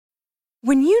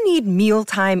When you need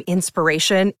mealtime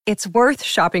inspiration, it's worth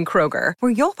shopping Kroger,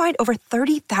 where you'll find over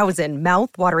 30,000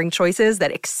 mouth-watering choices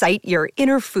that excite your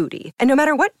inner foodie. And no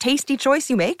matter what tasty choice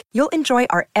you make, you'll enjoy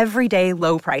our everyday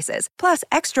low prices, plus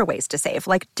extra ways to save,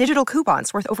 like digital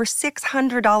coupons worth over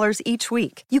 $600 each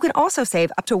week. You can also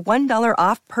save up to $1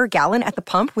 off per gallon at the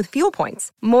pump with fuel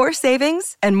points. More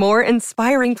savings and more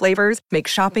inspiring flavors make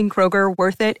shopping Kroger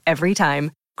worth it every time.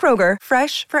 Kroger,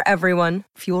 fresh for everyone.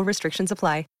 Fuel restrictions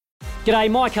apply. G'day,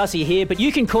 Mike Hussey here, but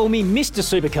you can call me Mr.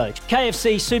 Supercoach.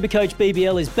 KFC Supercoach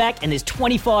BBL is back and there's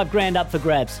 25 grand up for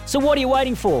grabs. So what are you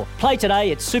waiting for? Play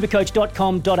today at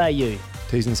supercoach.com.au.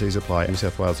 T's and C's apply. New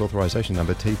South Wales authorisation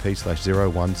number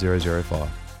TP/01005.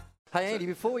 Hey Andy,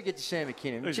 before we get to Sam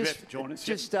McKinnon,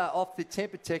 just off the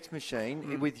temper text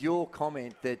machine with your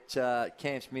comment that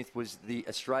Cam Smith was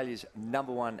Australia's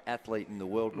 #1 athlete in the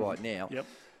world right now. Yep.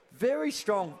 Very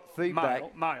strong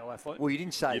feedback. Male athlete. Well, you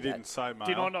didn't say that. You didn't say male.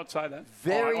 Did I not say that?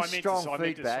 Very strong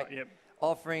feedback.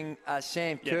 Offering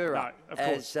Sam Kerr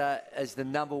as the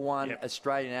 #1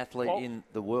 Australian athlete in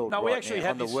the world on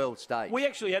the world stage. We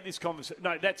actually had this conversation.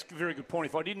 No, that's a very good point.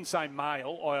 If I didn't say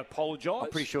male, I apologise. I'm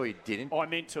pretty sure you didn't. I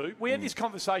meant to. We had this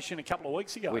conversation a couple of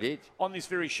weeks ago. We did. On this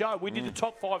very show. We did the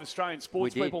top 5 Australian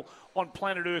sports people on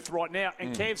planet Earth right now,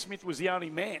 and Cam Smith was the only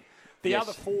man. The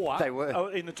other 4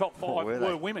 in the top 5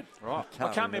 were women. Right.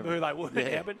 I can't remember who they were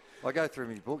now, but I go through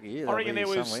my book here. I reckon there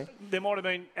might have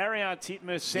been Ariarne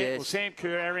Titmus, Sam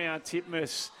Kerr, Ariarne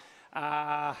Titmus,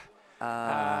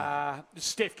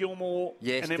 Steph Gilmore,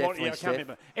 yes, and then I can't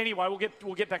remember. Anyway, we'll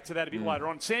get back to that a bit later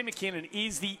on. Sam McKinnon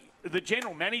is the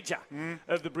general manager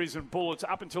of the Brisbane Bullets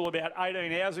up until about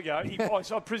 18 hours ago.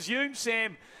 I presume,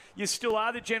 Sam, you still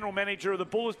are the general manager of the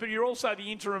Bullets, but you're also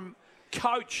the interim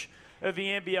coach of the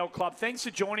NBL club. Thanks for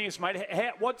joining us, mate.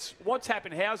 What's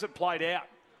happened? How's it played out?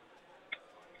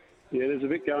 Yeah, there's a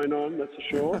bit going on, that's for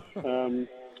sure.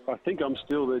 I think I'm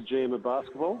still the GM of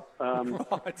basketball.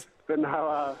 Right. But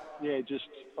no, just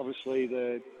obviously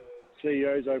the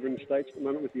CEOs over in the States at the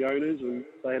moment with the owners, and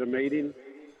they had a meeting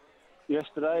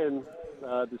yesterday, and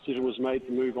the decision was made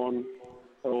to move on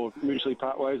or mutually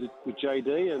part ways with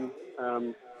JD,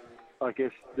 and I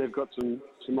guess they've got some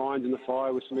irons in the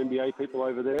fire with some NBA people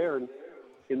over there, and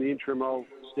in the interim I'll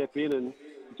step in and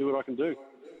do what I can do.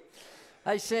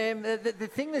 Hey Sam, the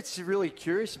thing that's really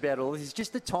curious about all this is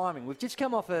just the timing. We've just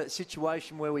come off a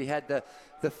situation where we had the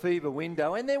FIBA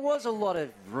window, and there was a lot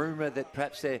of rumour that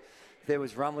perhaps there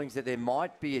was rumblings that there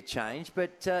might be a change,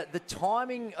 but the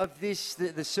timing of this,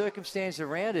 the circumstance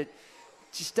around it,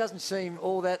 just doesn't seem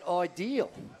all that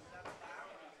ideal.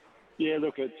 Yeah,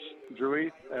 look, it's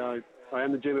Drewy. I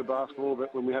am the GM of basketball,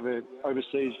 but when we have an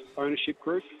overseas ownership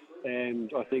group, and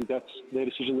I think that's their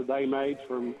decision that they made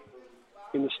from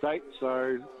in the States.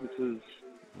 So this is,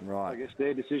 I guess,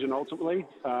 their decision ultimately.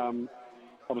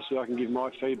 Obviously, I can give my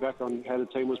feedback on how the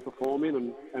team was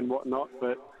performing and whatnot,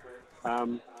 but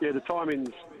the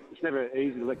timing's, it's never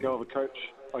easy to let go of a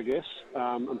coach, I guess,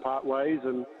 and part ways,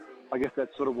 and I guess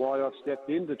that's sort of why I've stepped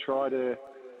in to try to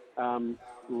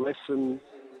lessen,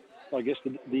 I guess,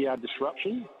 the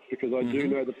disruption, because I do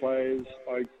know the players.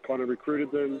 I kind of recruited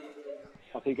them.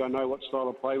 I think I know what style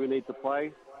of play we need to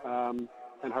play, and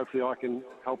hopefully I can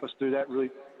help us do that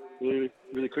really, really,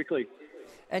 really quickly.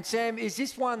 And Sam, is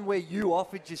this one where you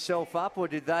offered yourself up, or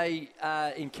did they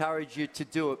encourage you to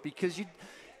do it? Because you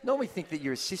normally think that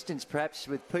your assistants, perhaps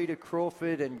with Peter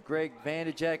Crawford and Greg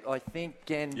Vanderjack, I think,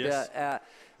 and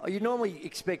you normally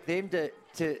expect them to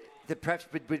perhaps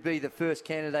would be the first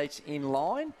candidates in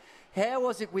line. How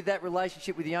was it with that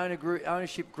relationship with the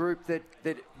ownership group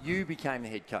that you became the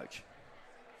head coach?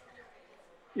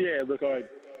 Yeah, look,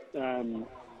 down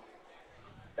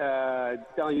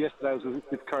yesterday I was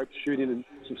with Coach shooting and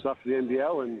some stuff for the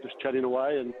NBL and just chatting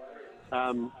away, and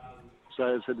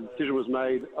so the decision was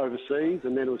made overseas,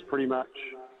 and then it was pretty much,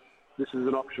 this is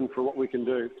an option for what we can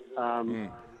do.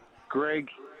 Greg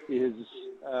is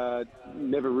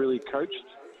never really coached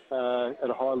at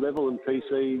a high level, and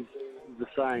PC's the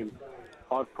same.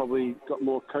 I've probably got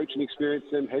more coaching experience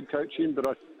than head coaching, but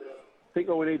I think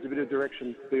all we need is a bit of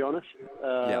direction, to be honest.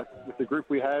 With the group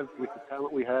we have, with the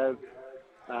talent we have.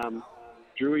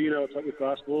 Drew, you know, it's like with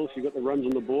basketball. If you've got the runs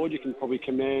on the board, you can probably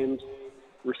command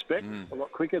respect a lot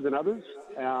quicker than others.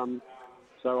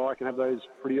 So I can have those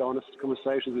pretty honest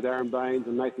conversations with Aaron Baines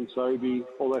and Nathan Sobey,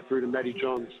 all the way through to Matty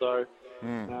Johns. So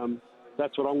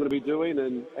that's what I'm going to be doing.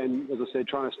 And as I said,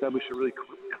 trying to establish a really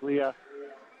clear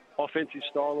offensive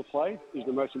style of play is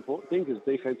the most important thing, because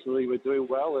defensively we're doing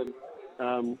well. And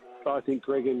I think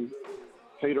Greg and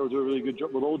Peter will do a really good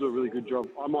job. We'll all do a really good job.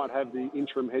 I might have the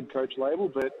interim head coach label,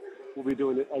 but we'll be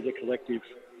doing it as a collective.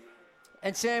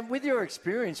 And Sam, with your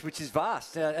experience, which is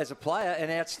vast as a player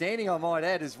and outstanding, I might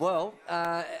add as well,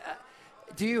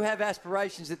 do you have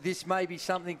aspirations that this may be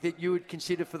something that you would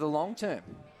consider for the long term?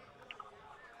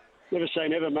 Never say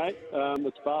never, mate.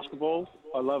 It's basketball.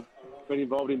 I love being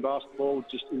involved in basketball,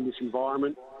 just in this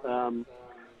environment.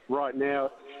 Right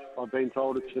now, I've been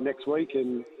told it's for next week,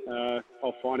 and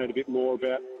I'll find out a bit more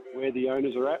about where the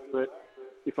owners are at. But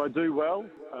if I do well,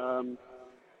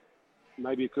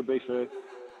 maybe it could be for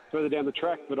further down the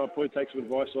track, but I'll probably take some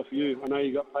advice off you. I know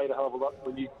you got paid a hell of a lot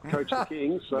when you coached the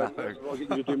Kings, so I'll get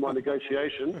you to do my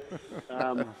negotiation.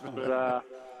 We'll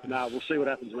see what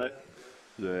happens, mate.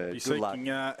 Yeah, be seeking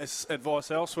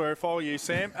advice elsewhere if I were you,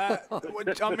 Sam.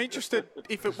 I'm interested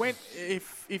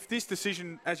if this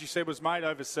decision, as you said, was made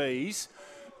overseas,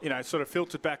 sort of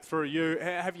filtered back through you.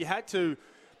 Have you had to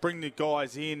bring the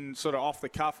guys in sort of off the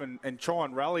cuff and try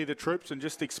and rally the troops and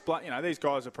just explain, these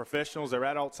guys are professionals, they're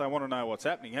adults, they want to know what's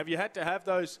happening. Have you had to have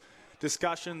those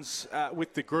discussions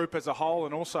with the group as a whole?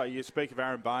 And also you speak of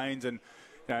Aaron Baines, and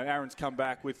Aaron's come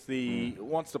back with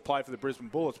wants to play for the Brisbane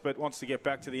Bullets but wants to get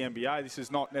back to the NBA. This is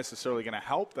not necessarily going to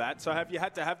help that. So have you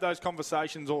had to have those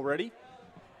conversations already?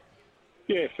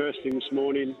 Yeah, first thing this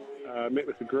morning, met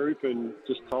with the group and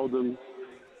just told them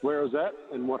where I was at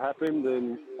and what happened,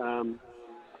 and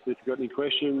if you've got any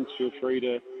questions, feel free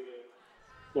to.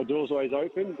 My door's always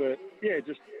open, but yeah,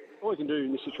 just all we can do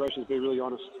in this situation is be really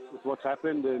honest with what's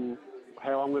happened and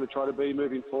how I'm going to try to be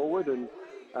moving forward. And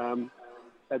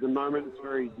at the moment, it's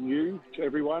very new to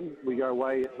everyone. We go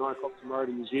away at 9 o'clock tomorrow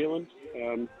to New Zealand.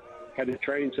 Had a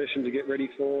training session to get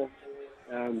ready for.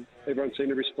 Everyone seemed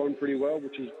to respond pretty well,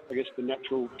 which is, I guess, the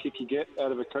natural kick you get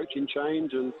out of a coaching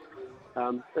change. And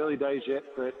early days yet,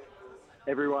 but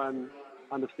everyone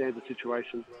understands the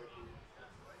situation.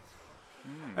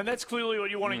 And that's clearly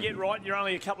what you want to get right. You're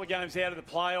only a couple of games out of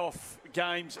the playoff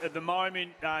games at the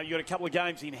moment. You've got a couple of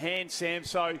games in hand, Sam.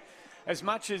 So as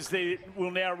much as there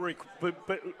will now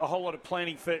but a whole lot of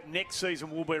planning for next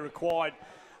season will be required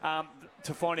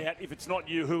to find out if it's not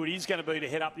you, who it is going to be to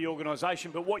head up the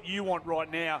organisation. But what you want right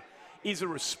now is a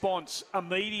response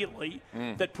immediately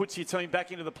that puts your team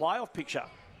back into the playoff picture.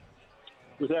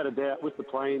 Without a doubt, with the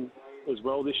playing as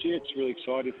well this year, it's really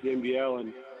exciting for the NBL,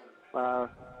 and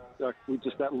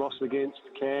that loss against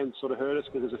Cairns sort of hurt us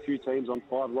because there's a few teams on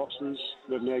 5 losses.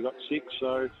 We've now got 6,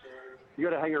 so you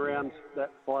got to hang around that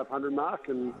 500 mark,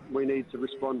 and we need to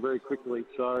respond very quickly.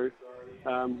 So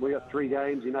we got 3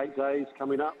 games in 8 days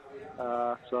coming up,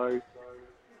 so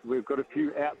we've got a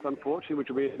few outs, unfortunately, which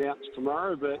will be announced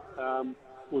tomorrow, but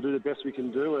we'll do the best we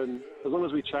can do, and as long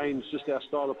as we change just our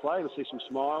style of play and see some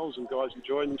smiles and guys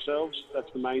enjoying themselves, that's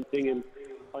the main thing, and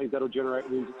I think that'll generate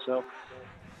wins itself.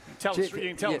 You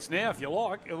can tell us now if you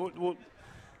like. Who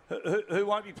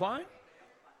won't be playing?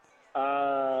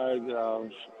 Tyrell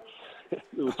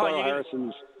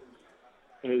Harrison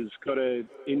has got an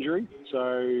injury,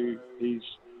 so he's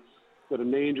got a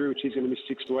knee injury, which he's going to miss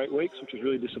 6 to 8 weeks, which is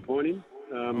really disappointing.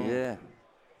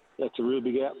 That's a real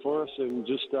big out for us, and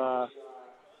just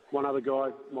one other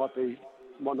guy might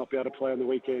not be able to play on the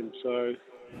weekend, so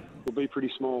we'll be pretty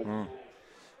small.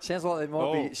 Sounds like there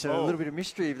might be a little bit of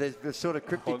mystery if there's the sort of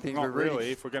cryptic things we're reading. Not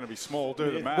really. If we're going to be small,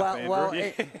 do the math,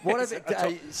 what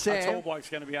about Sam? A tall bloke's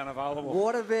going to be unavailable.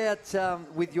 What about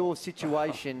with your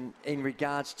situation in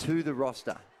regards to the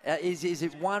roster? Is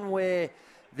it one where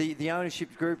the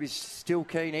ownership group is still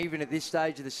keen, even at this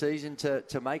stage of the season,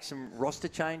 to make some roster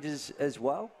changes as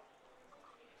well?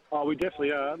 Oh, we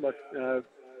definitely are.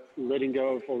 Letting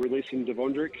go of or releasing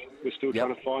Devondrick. We're still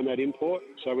trying to find that import.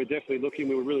 So we're definitely looking.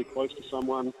 We were really close to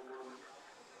someone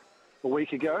a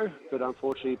week ago, but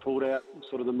unfortunately pulled out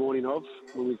sort of the morning of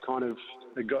when we kind of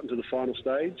had gotten to the final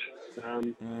stage.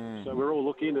 So we're all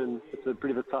looking, and it's a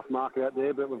bit of a tough market out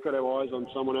there, but we've got our eyes on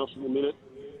someone else in a minute.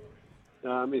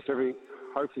 If everything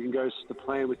hopefully can go to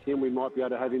plan with him, we might be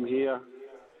able to have him here,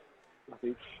 I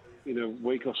think, in a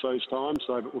week or so's time.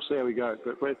 So, but we'll see how we go.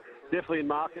 But we're definitely in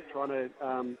market, trying to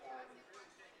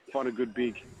find a good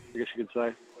big, I guess you could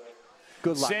say.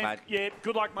 Good luck, Sam, mate. Yeah,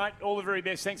 good luck, mate. All the very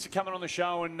best. Thanks for coming on the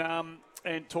show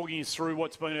and talking us through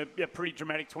what's been a pretty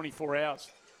dramatic 24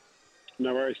 hours.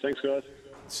 No worries. Thanks, guys.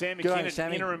 Sam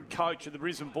McKinnon, interim coach of the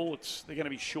Brisbane Bullets. They're going to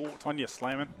be short. On you,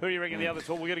 slamming. Who do you reckon the other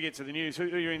tall? We've got to get to the news.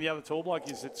 Who do you reckon the other tall bloke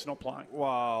is that's not playing?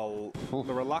 Well,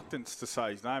 the reluctance to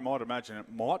say his name, I'd imagine it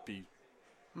might be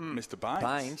Mr.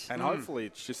 Baines. And hopefully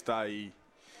it's just a...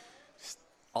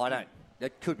 I don't.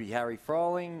 It could be Harry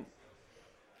Froling.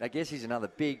 I guess he's another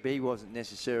big, but he wasn't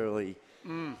necessarily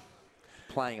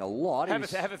playing a lot. Have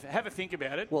a think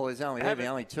about it. Well, there's only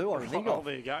 2 I can think of.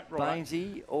 There you go. Right.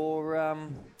 Bainesy or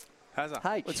Hazard.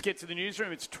 H. Let's get to the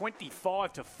newsroom. It's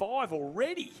 25 to 5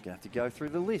 already. Going to have to go through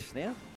the list now.